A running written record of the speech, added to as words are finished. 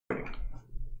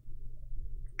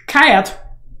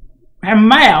cat, a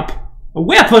map, a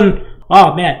weapon.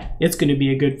 Oh man, it's gonna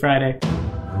be a good Friday.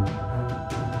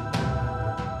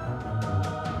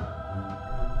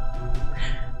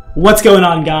 What's going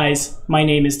on, guys? My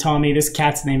name is Tommy. This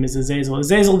cat's name is Azazel.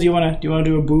 Azazel, do you wanna do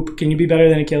a boop? Can you be better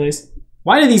than Achilles?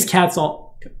 Why do these cats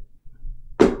all...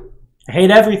 I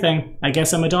hate everything. I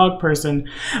guess I'm a dog person.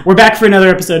 We're back for another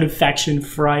episode of Faction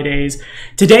Fridays.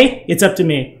 Today, it's up to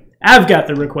me. I've got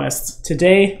the requests.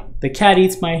 Today, the cat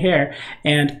eats my hair.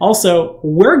 And also,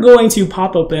 we're going to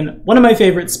pop open one of my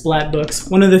favorite Splat books.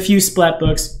 One of the few Splat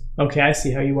books, okay, I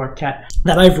see how you are, cat,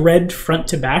 that I've read front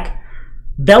to back.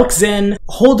 Belkzen,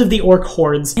 Hold of the Orc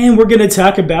Hordes. And we're going to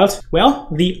talk about, well,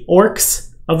 the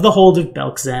orcs of the Hold of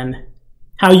Belkzen.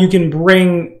 How you can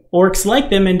bring orcs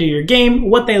like them into your game,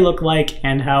 what they look like,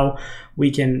 and how we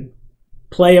can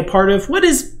play a part of what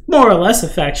is more or less a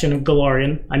faction of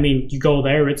Golarion. I mean, you go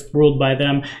there, it's ruled by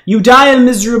them. You die a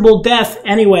miserable death.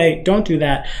 Anyway, don't do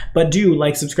that. But do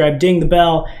like, subscribe, ding the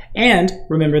bell, and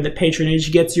remember that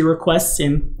patronage gets your requests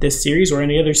in this series or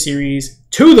any other series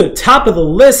to the top of the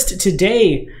list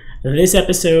today. This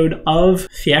episode of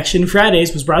Faction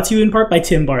Fridays was brought to you in part by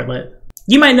Tim Bartlett.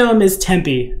 You might know him as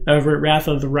Tempe over at Wrath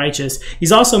of the Righteous.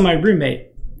 He's also my roommate.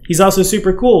 He's also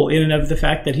super cool in and of the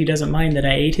fact that he doesn't mind that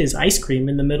I ate his ice cream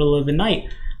in the middle of the night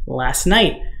last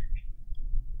night.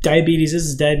 Diabetes is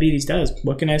as diabetes does.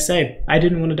 What can I say? I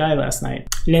didn't want to die last night.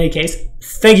 In any case,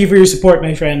 thank you for your support,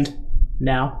 my friend.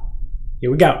 Now,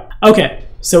 here we go. Okay,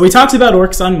 so we talked about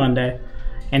orcs on Monday.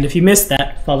 And if you missed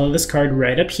that, follow this card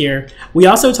right up here. We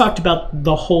also talked about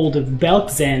the Hold of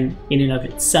Belkzen in and of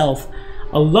itself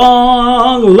a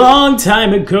long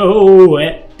time ago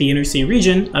at the Inner Sea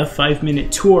region, a 5-minute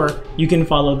tour. You can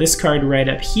follow this card right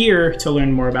up here to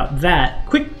learn more about that.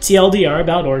 Quick TLDR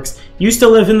about orcs. Used to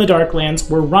live in the Darklands,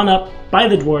 were run up by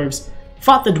the dwarves,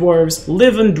 fought the dwarves,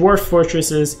 live in dwarf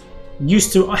fortresses,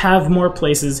 used to have more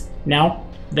places. Now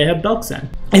they have Belkzen.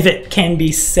 If it can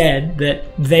be said that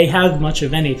they have much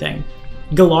of anything.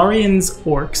 Golarion's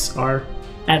orcs are,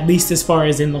 at least as far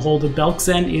as in the Hold of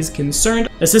Belkzen is concerned,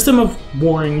 a system of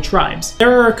warring tribes.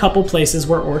 There are a couple places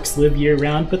where orcs live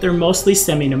year-round, but they're mostly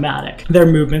semi-nomadic. Their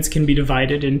movements can be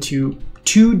divided into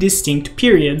two distinct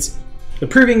periods, the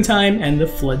Proving Time and the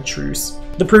Flood Truce.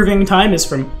 The Proving Time is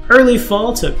from early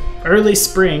fall to early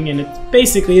spring, and it's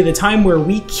basically the time where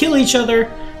we kill each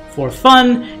other for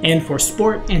fun and for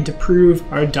sport and to prove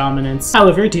our dominance.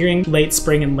 However, during late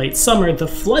spring and late summer, the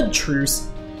Flood Truce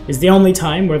is the only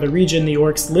time where the region the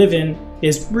orcs live in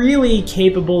is really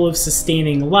capable of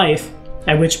sustaining life,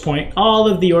 at which point all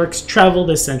of the orcs travel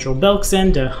to central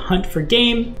Belkzen to hunt for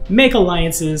game, make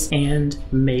alliances, and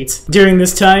mate. During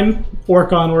this time,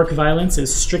 orc-on-orc violence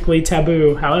is strictly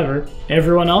taboo. However,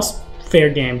 everyone else, fair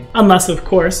game. Unless, of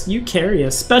course, you carry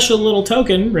a special little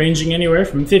token ranging anywhere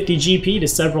from 50 GP to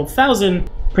several thousand.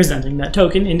 Presenting that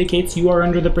token indicates you are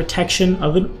under the protection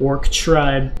of an orc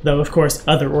tribe, though of course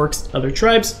other orcs, other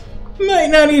tribes, might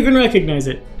not even recognize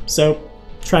it. So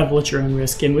travel at your own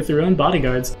risk and with your own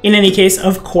bodyguards. In any case,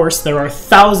 of course, there are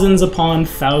thousands upon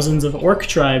thousands of orc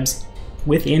tribes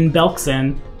within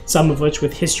Belkzen, some of which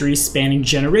with histories spanning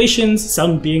generations,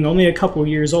 some being only a couple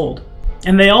years old.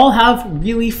 And they all have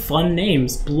really fun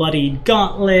names. Bloodied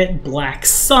Gauntlet, Black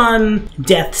Sun,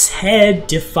 Death's Head,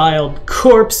 Defiled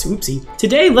Corpse, oopsie.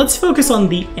 Today, let's focus on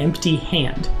the Empty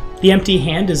Hand. The Empty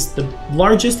Hand is the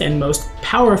largest and most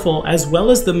powerful, as well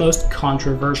as the most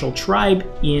controversial tribe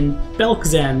in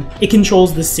Belkzen. It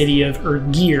controls the city of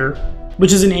Urgir,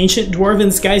 which is an ancient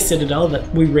dwarven sky citadel that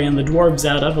we ran the dwarves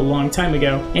out of a long time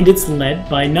ago, and it's led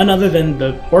by none other than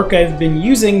the orc I've been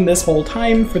using this whole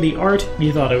time for the art.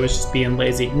 You thought I was just being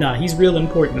lazy. Nah, he's real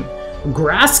important.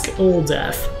 Grask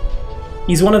Oldef.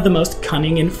 He's one of the most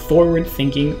cunning and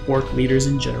forward-thinking orc leaders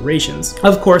in generations.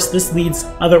 Of course, this leads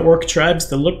other orc tribes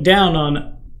to look down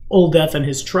on Oldef and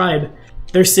his tribe.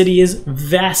 Their city is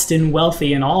vast and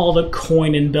wealthy, and all the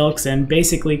coin in Belkzen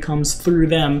basically comes through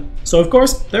them. So of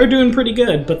course, they're doing pretty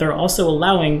good, but they're also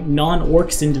allowing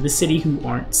non-orcs into the city who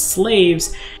aren't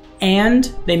slaves,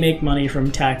 and they make money from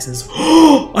taxes.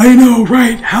 I know,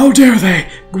 right? How dare they?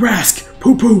 Grask,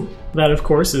 poo-poo. That, of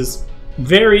course, is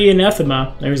very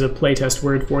anathema, there's a playtest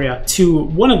word for you, to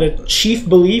one of the chief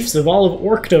beliefs of all of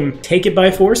orcdom. Take it by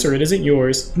force or it isn't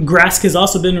yours. Grask has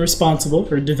also been responsible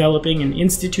for developing and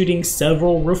instituting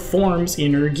several reforms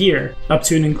in Urgir, up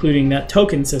to and including that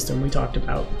token system we talked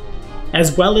about,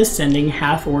 as well as sending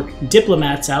half-orc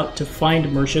diplomats out to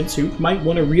find merchants who might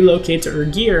want to relocate to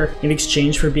Urgir in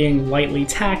exchange for being lightly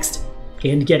taxed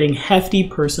and getting hefty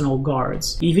personal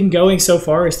guards, even going so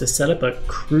far as to set up a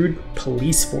crude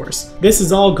police force. This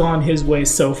has all gone his way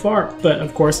so far, but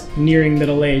of course, nearing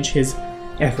middle age, his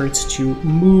efforts to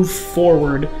move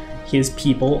forward his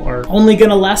people are only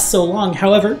gonna last so long.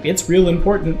 However, it's real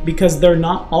important because they're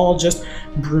not all just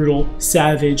brutal,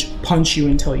 savage, punch you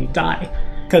until you die.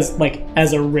 Because, like,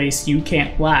 as a race, you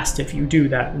can't last if you do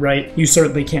that, right? You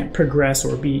certainly can't progress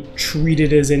or be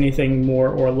treated as anything more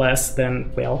or less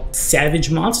than, well,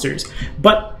 savage monsters.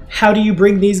 But how do you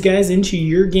bring these guys into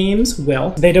your games?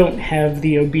 Well, they don't have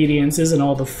the obediences and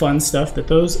all the fun stuff that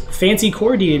those fancy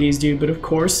core deities do, but of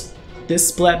course, this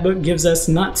splat book gives us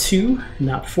not 2,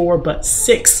 not 4, but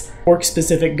 6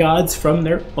 orc-specific gods from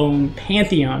their own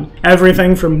pantheon.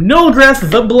 Everything from Nolgreth,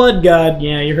 the blood god,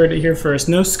 yeah, you heard it here first,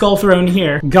 no skull throne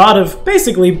here, god of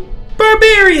basically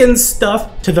barbarian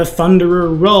stuff, to the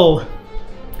Thunderer Rull,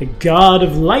 the god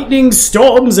of lightning,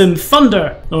 storms, and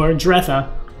thunder, or Dretha,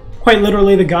 quite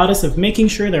literally the goddess of making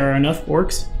sure there are enough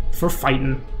orcs for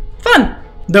fighting. Fun!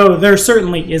 Though there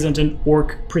certainly isn't an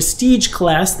orc prestige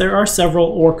class, there are several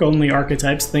orc-only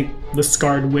archetypes, think the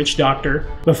Scarred Witch Doctor.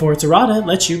 Before its errata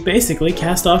lets you basically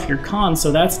cast off your con, so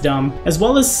that's dumb, as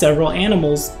well as several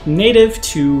animals native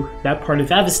to that part of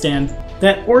Avestan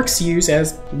that orcs use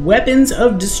as weapons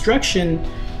of destruction.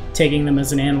 Taking them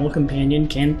as an animal companion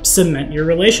can cement your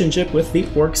relationship with the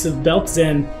orcs of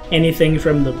Belkzen. Anything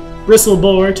from the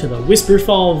Bristleboar to the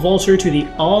Whisperfall Vulture to the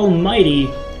almighty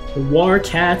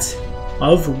Warcat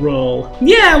of Rull.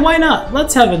 Yeah, why not?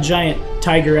 Let's have a giant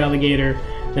tiger alligator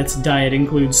that's diet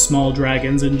includes small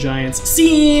dragons and giants.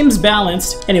 Seems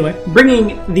balanced. Anyway,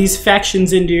 bringing these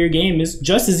factions into your game is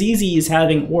just as easy as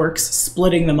having orcs,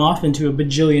 splitting them off into a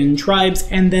bajillion tribes,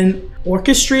 and then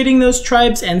orchestrating those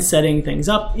tribes and setting things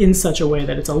up in such a way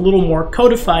that it's a little more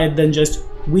codified than just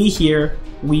we here,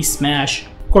 we smash.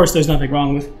 Of course, there's nothing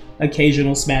wrong with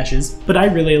occasional smashes, but I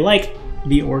really like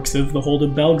the orcs of the Hold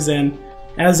of Belkzen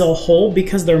as a whole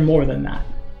because they're more than that.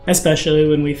 Especially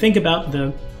when we think about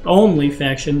the only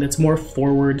faction that's more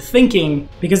forward thinking,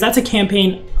 because that's a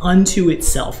campaign unto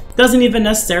itself. Doesn't even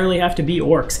necessarily have to be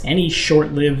orcs, any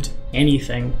short-lived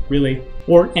anything, really.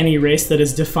 Or any race that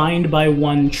is defined by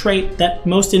one trait that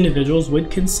most individuals would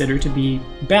consider to be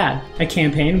bad. A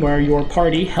campaign where your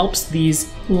party helps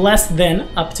these less than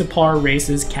up to par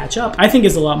races catch up, I think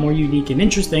is a lot more unique and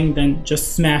interesting than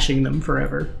just smashing them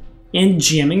forever. And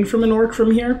jamming from an orc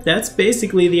from here? That's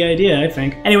basically the idea, I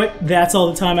think. Anyway, that's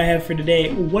all the time I have for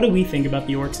today. What do we think about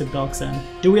the orcs of Belkzen?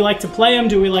 Do we like to play them?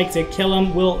 Do we like to kill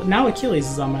them? Well, now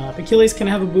Achilles is on my lap. Achilles, can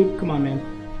I have a boop? Come on, man.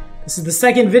 This is the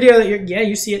second video that you're... Yeah,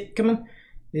 you see it. Come on.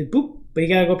 Boop. But you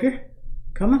gotta go up here.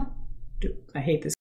 Come on. Dude, I hate this.